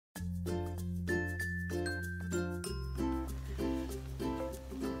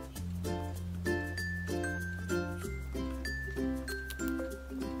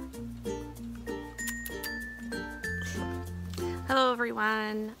Hello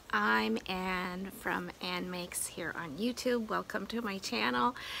everyone, I'm Ann from Annmakes here on YouTube. Welcome to my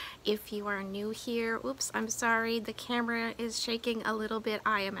channel. If you are new here, oops, I'm sorry, the camera is shaking a little bit.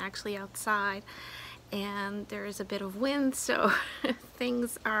 I am actually outside and there is a bit of wind, so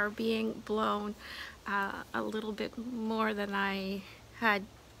things are being blown a little bit more than I had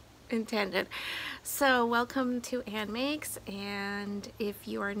intended. So welcome to Annmakes, and if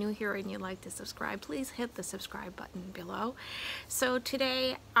you are new here and you'd like to subscribe, please hit the subscribe button below. So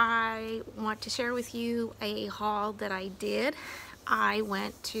today I want to share with you a haul that I did. I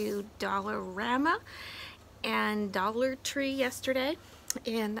went to Dollarama and Dollar Tree yesterday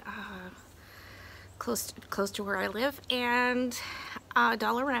in close to where I live, and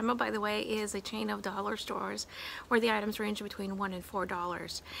Dollarama, by the way, is a chain of dollar stores where the items range between $1 and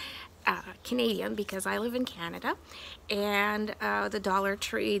 $4 Canadian, because I live in Canada. And the Dollar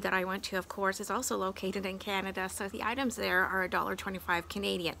Tree that I went to, of course, is also located in Canada, so the items there are $1.25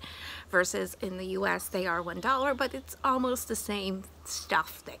 Canadian versus in the US they are $1, but it's almost the same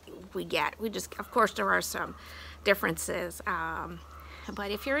stuff that we get. We just, of course, there are some differences.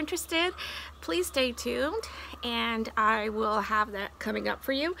 But if you're interested, please stay tuned and I will have that coming up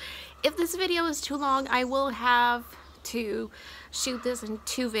for you. If this video is too long, I will have to shoot this in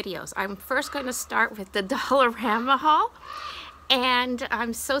two videos. I'm first going to start with the Dollarama haul, and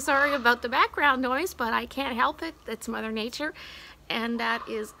I'm so sorry about the background noise, but I can't help it. It's Mother Nature, and that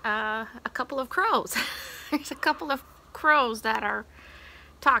is a couple of crows. There's a couple of crows that are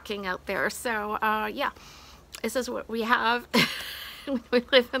talking out there. So yeah, this is what we have. We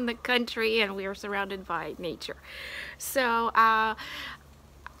live in the country and we are surrounded by nature. So I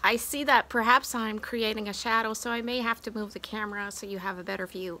see that perhaps I'm creating a shadow, so I may have to move the camera so you have a better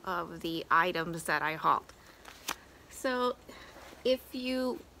view of the items that I hauled. So if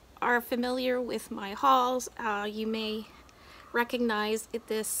you are familiar with my hauls, you may recognize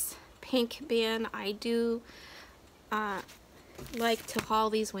this pink bin. I do like to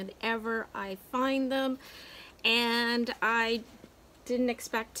haul these whenever I find them, and I didn't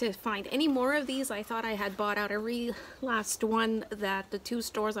expect to find any more of these. I thought I had bought out every last one that the two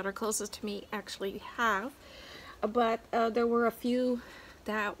stores that are closest to me actually have, but there were a few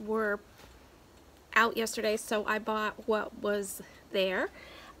that were out yesterday, so I bought what was there.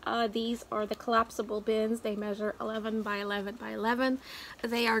 These are the collapsible bins. They measure 11 by 11 by 11.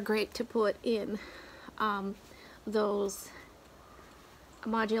 They are great to put in those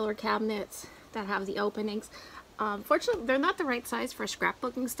modular cabinets that have the openings. Fortunately, they're not the right size for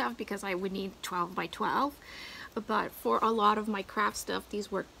scrapbooking stuff because I would need 12 by 12, but for a lot of my craft stuff,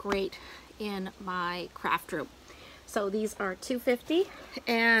 these work great in my craft room. So these are $2.50,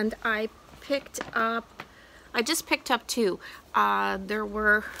 and I just picked up two. There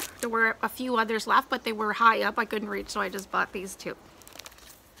were a few others left, but they were high up. I couldn't reach, so I just bought these two.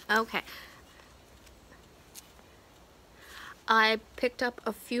 Okay. I picked up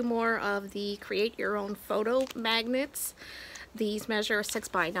a few more of the create your own photo magnets. These measure 6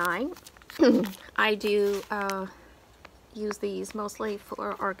 by 9. I do use these mostly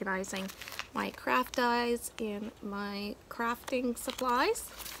for organizing my craft dies and my crafting supplies.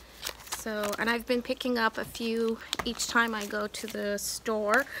 So, and I've been picking up a few each time I go to the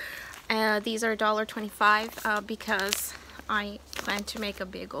store. These are $1.25 because I plan to make a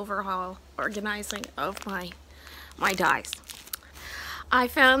big overhaul organizing of my dies. I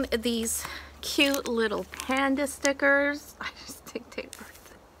found these cute little panda stickers. I just think they are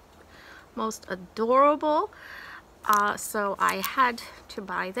the most adorable. So I had to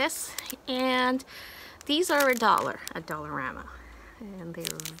buy this, and these are $1 at Dollarama, and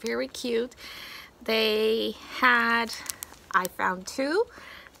they're very cute. They had, I found two,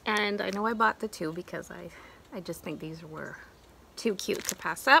 and I know I bought the two because I just think these were too cute to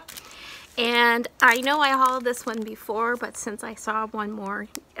pass up. And I know I hauled this one before, but since I saw one more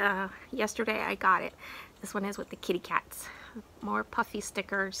yesterday, I got it. This one is with the kitty cats. More puffy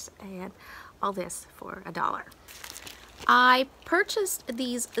stickers and all this for $1. I purchased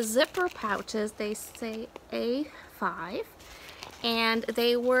these zipper pouches. They say A5, and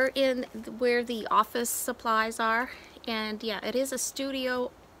they were in where the office supplies are. And yeah, it is a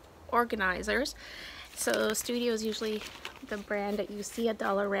studio organizers. So Studio is usually the brand that you see at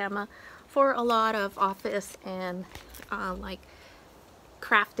Dollarama for a lot of office and like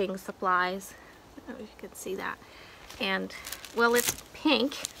crafting supplies. I don't know if you can see that. And well, it's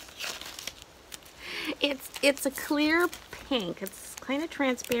pink. It's a clear pink. It's kind of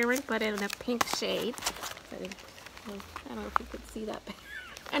transparent, but in a pink shade. I don't know if you can see that.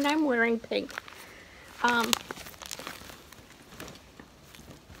 And I'm wearing pink.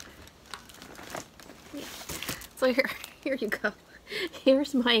 So here, here you go.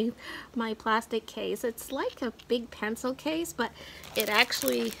 Here's my plastic case. It's like a big pencil case, but it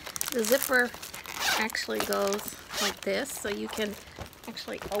actually, the zipper actually goes like this, so you can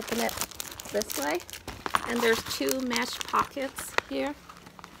actually open it this way. And there's two mesh pockets here.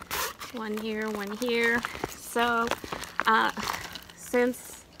 One here, one here. So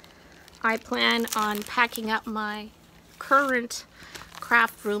since I plan on packing up my current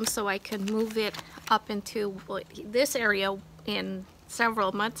craft room so I can move it up into this area in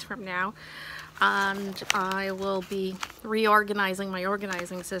several months from now, and I will be reorganizing my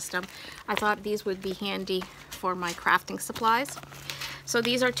organizing system, I thought these would be handy for my crafting supplies. So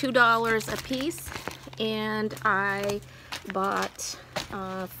these are $2 a piece, and I bought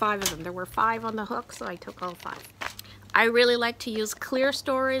 5 of them. There were 5 on the hook, so I took all 5. I really like to use clear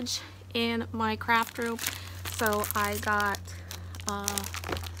storage in my craft room, so I got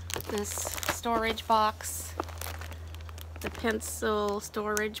this storage box, the pencil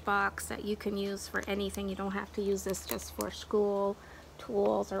storage box that you can use for anything. You don't have to use this just for school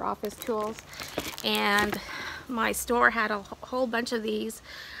tools or office tools. And my store had a whole bunch of these,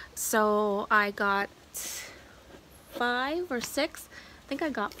 so I got 5 or 6. I think I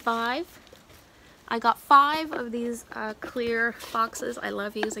got 5. I got 5 of these clear boxes. I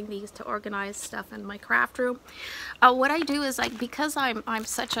love using these to organize stuff in my craft room. What I do is, like, because I'm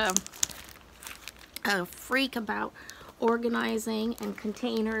such a freak about organizing and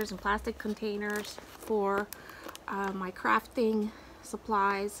containers and plastic containers for my crafting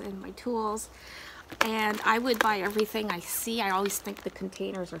supplies and my tools, and I would buy everything I see. I always think the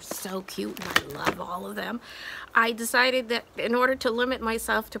containers are so cute and I love all of them. I decided that in order to limit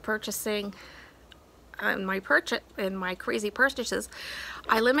myself to purchasing my crazy purchases,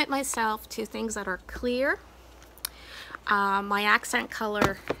 I limit myself to things that are clear. My accent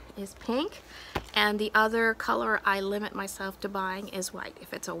color is pink, and the other color I limit myself to buying is white.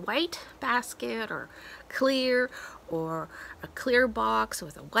 If it's a white basket or clear, or a clear box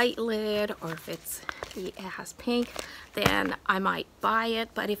with a white lid, or if it has pink, then I might buy it.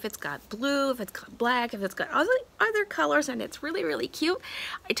 But if it's got blue, if it's got black, if it's got other colors and it's really, really cute,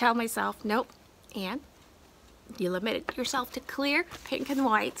 I tell myself, nope, and you limit yourself to clear, pink, and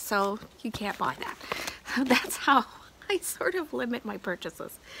white, so you can't buy that. That's how I sort of limit my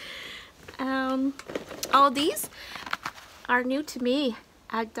purchases. All these are new to me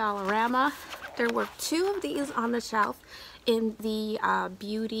at Dollarama. There were 2 of these on the shelf in the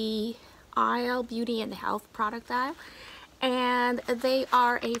beauty aisle, beauty and health product aisle, and they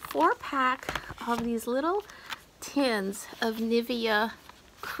are a 4-pack of these little tins of Nivea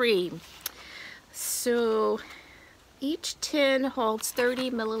cream. So each tin holds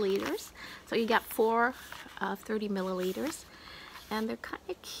 30 milliliters, so you got 4 of 30 milliliters, and they're kind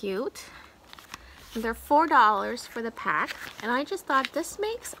of cute. And they're $4 for the pack, and I just thought this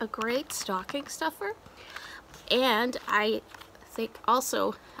makes a great stocking stuffer. And I think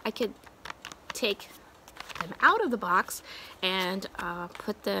also I could take them out of the box and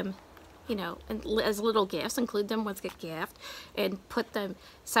put them, you know, as little gifts, include them with a gift, and put them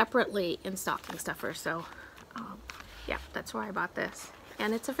separately in stocking stuffers. So yeah, that's why I bought this.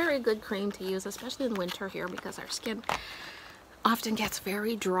 And it's a very good cream to use, especially in winter here, because our skin often gets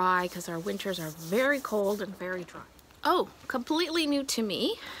very dry because our winters are very cold and very dry. Oh, completely new to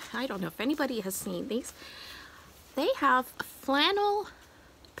me. I don't know if anybody has seen these. They have flannel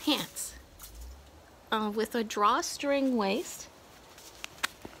pants with a drawstring waist.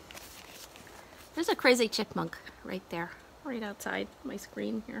 There's a crazy chipmunk right there, right outside my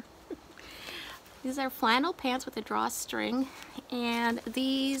screen here. These are flannel pants with a drawstring, and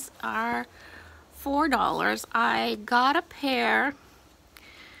these are $4. I got a pair.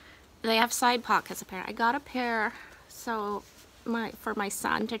 They have side pockets apparently. I got a pair so for my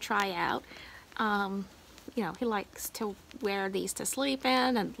son to try out. You know, he likes to wear these to sleep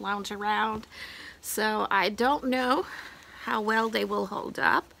in and lounge around. So I don't know how well they will hold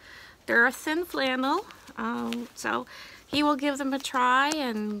up. They're a thin flannel, so he will give them a try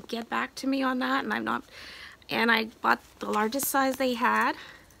and get back to me on that. And I bought the largest size they had.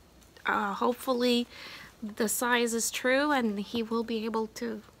 Hopefully the size is true and he will be able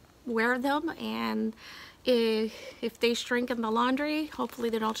to wear them, and if they shrink in the laundry, hopefully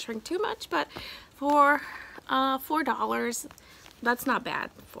they don't shrink too much. But for $4, that's not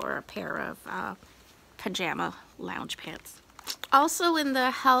bad for a pair of pajama lounge pants. Also in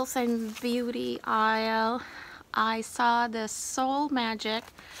the health and beauty aisle, I saw the Soul Magic.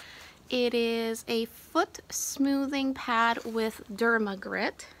 It is a foot smoothing pad with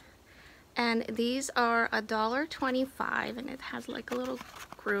Dermagrit. And these are $1.25, and it has like a little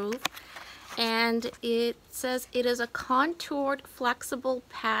groove. and it says it is a contoured flexible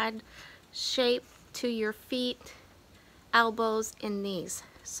pad shaped to your feet, elbows, and knees.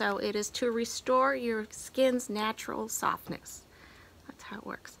 So it is to restore your skin's natural softness. That's how it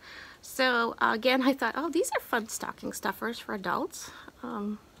works. So again, I thought, oh, these are fun stocking stuffers for adults.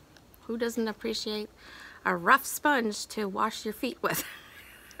 Who doesn't appreciate a rough sponge to wash your feet with?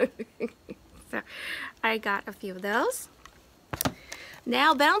 So I got a few of those.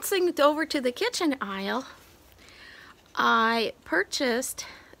 Now bouncing over to the kitchen aisle, I purchased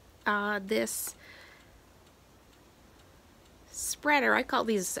this spreader. I call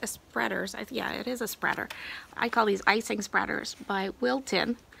these spreaders. Yeah, it is a spreader. I call these icing spreaders by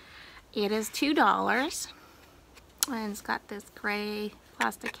Wilton. It is $2, and it's got this gray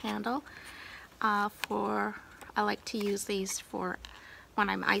plastic handle. I like to use these for when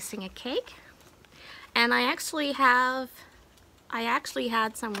I'm icing a cake. And I actually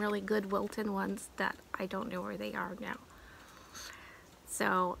had some really good Wilton ones that I don't know where they are now.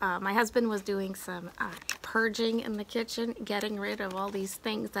 So my husband was doing some purging in the kitchen, getting rid of all these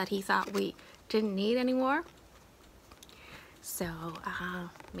things that he thought we didn't need anymore. So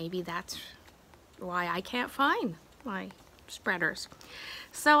maybe that's why I can't find my spreaders.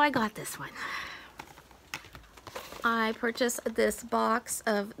 So I got this one. I purchased this box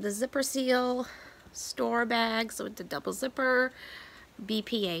of the zipper seal store bags with the double zipper,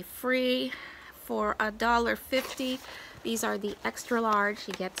 BPA free, for $1.50. These are the extra large.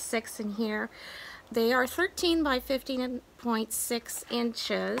 You get 6 in here. They are 13 by 15.6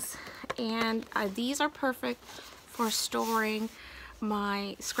 inches, and these are perfect for storing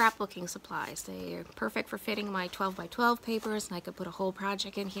my scrapbooking supplies. They are perfect for fitting my 12 by 12 papers, and I could put a whole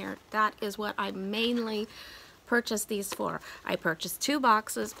project in here. That is what I mainly purchased these for. I purchased 2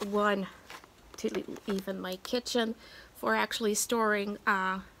 boxes, one to leave in my kitchen for actually storing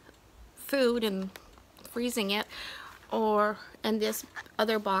food and freezing it, and this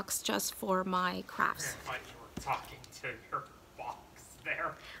other box just for my crafts. I thought you were talking to your box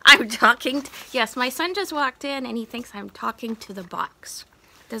there. I'm talking, yes, my son just walked in and he thinks I'm talking to the box.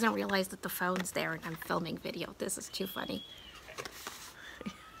 Doesn't realize that the phone's there and I'm filming video. This is too funny.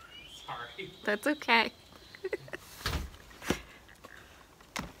 Sorry. That's okay.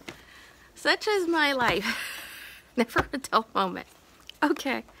 Such is my life. Never a dull moment.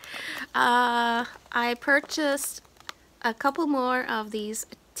 Okay. I purchased a couple more of these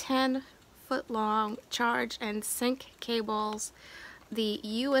 10-foot long charge and sync cables, the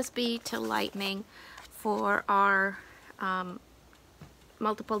USB to lightning for our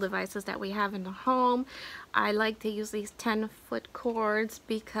multiple devices that we have in the home. I like to use these 10-foot cords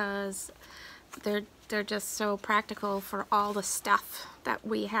because they're just so practical for all the stuff that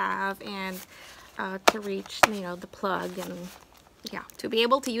we have, and to reach, you know, the plug, and yeah, to be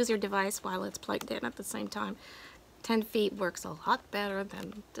able to use your device while it's plugged in at the same time. 10 feet works a lot better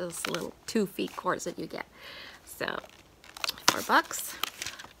than those little 2 feet cords that you get. So $4.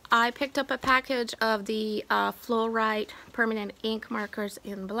 I picked up a package of the Fluorite permanent ink markers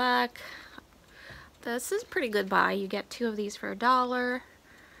in black. This is a pretty good buy. You get 2 of these for $1.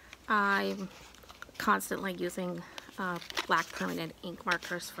 I'm constantly using black permanent ink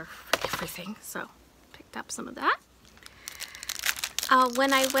markers for everything, so picked up some of that.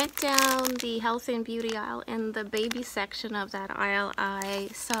 When I went down the health and beauty aisle, in the baby section of that aisle, I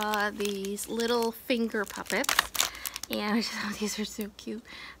saw these little finger puppets, and I just thought these are so cute.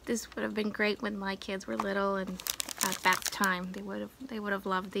 This would have been great when my kids were little, and at bath time they would have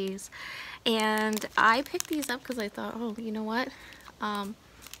loved these. And I picked these up because I thought, oh, you know what?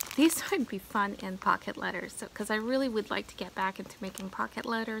 These would be fun in pocket letters, because I really would like to get back into making pocket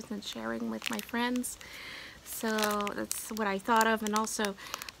letters and sharing with my friends. So that's what I thought of, and also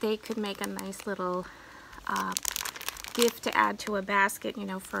they could make a nice little gift to add to a basket, you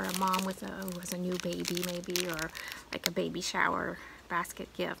know, for a mom with a new baby maybe, or like a baby shower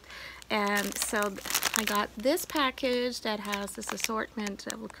basket gift. And so I got this package that has this assortment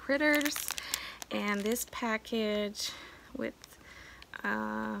of critters, and this package with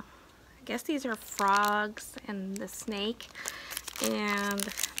I guess these are frogs and the snake, and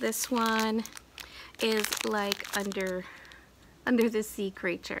this one is like under the sea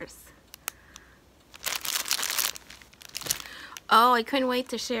creatures. Oh, I couldn't wait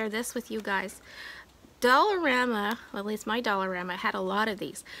to share this with you guys. Dollarama, well, at least my Dollarama, had a lot of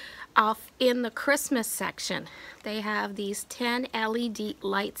these. In the Christmas section, they have these 10 LED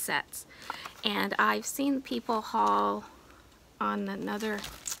light sets, and I've seen people haul on another.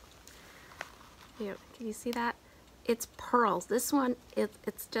 Here, can you see that? It's pearls. This one,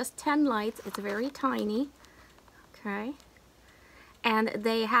 it's just 10 lights. It's very tiny. Okay. And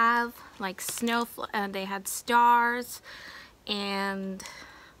they have like they had stars and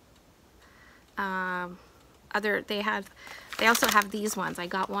they also have these ones. I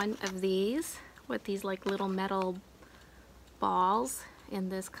got one of these with these like little metal balls in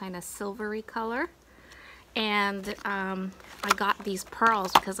this kind of silvery color. And I got these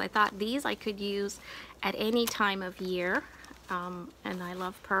pearls because I thought these I could use at any time of year. And I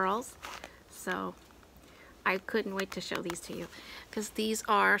love pearls, so I couldn't wait to show these to you because these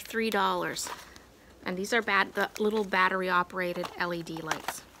are $3. And these are the little battery operated LED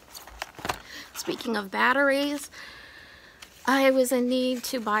lights. Speaking of batteries, I was in need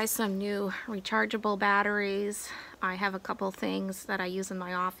to buy some new rechargeable batteries. I have a couple things that I use in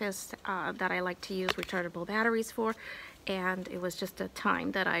my office that I like to use rechargeable batteries for, and it was just a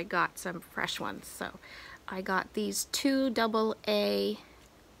time that I got some fresh ones. So I got these 2 AA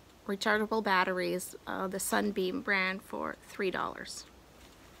rechargeable batteries, the Sunbeam brand, for $3.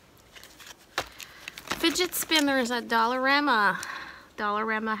 Fidget spinners at Dollarama.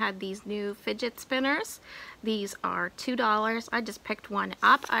 Dollarama had these new fidget spinners. These are $2. I just picked one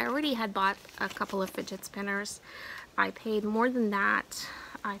up. I already had bought a couple of fidget spinners. I paid more than that.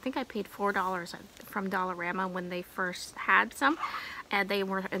 I think I paid $4 from Dollarama when they first had some, and they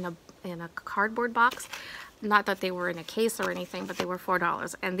were in a cardboard box. Not that they were in a case or anything, but they were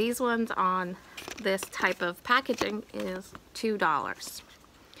 $4. And these ones on this type of packaging is $2.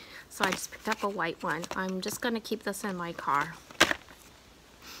 So I just picked up a white one. I'm just going to keep this in my car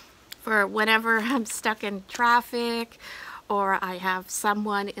for whenever I'm stuck in traffic or I have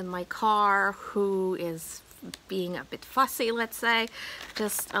someone in my car who is being a bit fussy, let's say.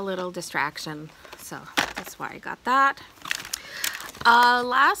 Just a little distraction. So that's why I got that.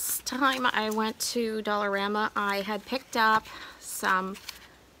 Last time I went to Dollarama, I had picked up a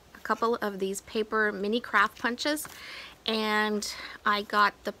couple of these paper mini craft punches, and I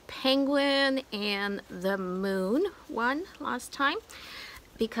got the penguin and the moon one last time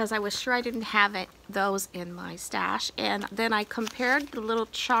because I was sure I didn't have those in my stash. And then I compared the little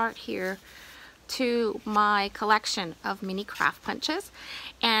chart here to my collection of mini craft punches,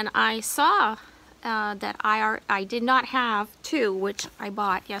 and I saw that I did not have 2, which I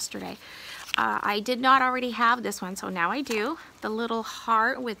bought yesterday. I did not already have this one, so now I do. The little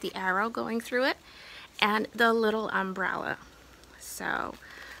heart with the arrow going through it, and the little umbrella. So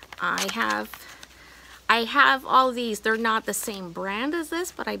I have all these. They're not the same brand as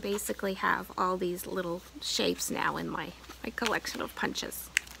this, but I basically have all these little shapes now in my collection of punches.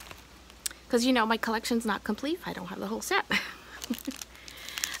 Because, you know, my collection's not complete if I don't have the whole set.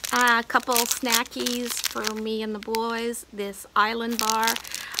 A couple snackies for me and the boys. This Island bar.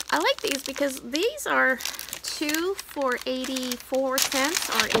 I like these because these are 2 for 84 cents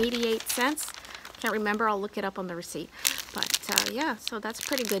or 88 cents. Can't remember. I'll look it up on the receipt. But yeah, so that's a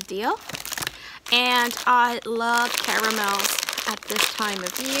pretty good deal. And I love caramels at this time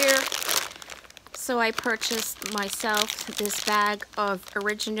of year. So I purchased myself this bag of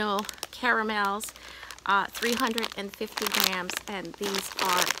original caramels, 350 grams, and these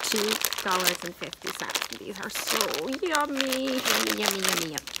are $2.50. These are so yummy, yummy, yummy,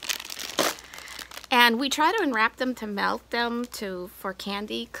 yummy, yummy. And we try to unwrap them to melt them for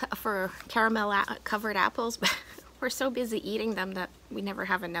candy, for caramel covered apples, but we're so busy eating them that we never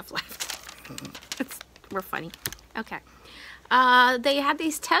have enough left. We're funny. Okay. They had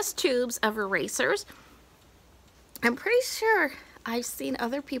these test tubes of erasers. I'm pretty sure I've seen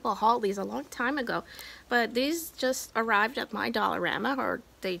other people haul these a long time ago, but these just arrived at my Dollarama, or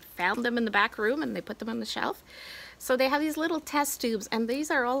they found them in the back room and they put them on the shelf. So they have these little test tubes, and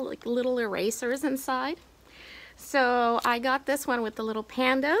these are all like little erasers inside. So I got this one with the little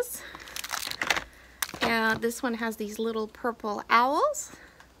pandas, and this one has these little purple owls.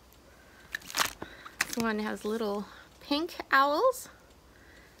 This one has little pink owls.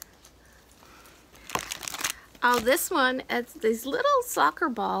 This one has these little soccer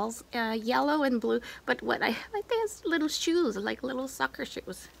balls, yellow and blue, but what I like, they have little shoes, like little soccer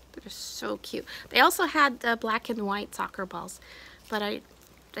shoes. They're so cute. They also had black and white soccer balls, but I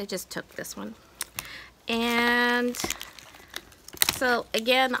just took this one. And so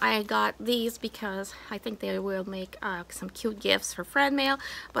again, I got these because I think they will make some cute gifts for friend mail,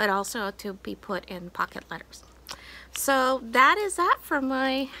 but also to be put in pocket letters. So that is that for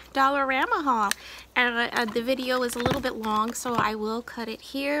my Dollarama haul. And the video is a little bit long, so I will cut it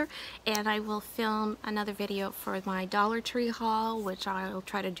here, and I will film another video for my Dollar Tree haul, which I'll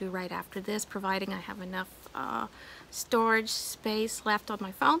try to do right after this, providing I have enough storage space left on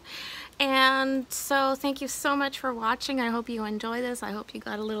my phone. And so thank you so much for watching. I hope you enjoy this. I hope you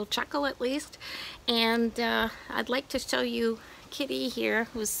got a little chuckle at least. And I'd like to show you kitty here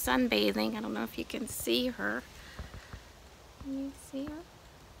who's sunbathing. I don't know if you can see her. Can you see her?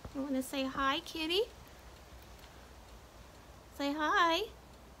 You want to say hi, kitty? Say hi.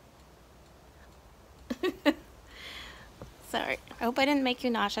 Sorry, I hope I didn't make you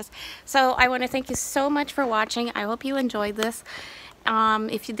nauseous. So I want to thank you so much for watching. I hope you enjoyed this.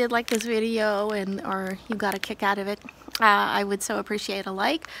 If you did like this video or you got a kick out of it, I would so appreciate a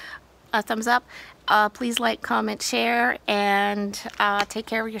like, a thumbs up. Please like, comment, share, and take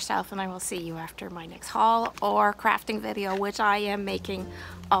care of yourself, and I will see you after my next haul or crafting video, which I am making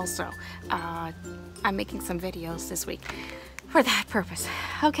also. I'm making some videos this week for that purpose.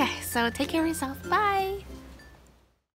 Okay, so take care of yourself. Bye.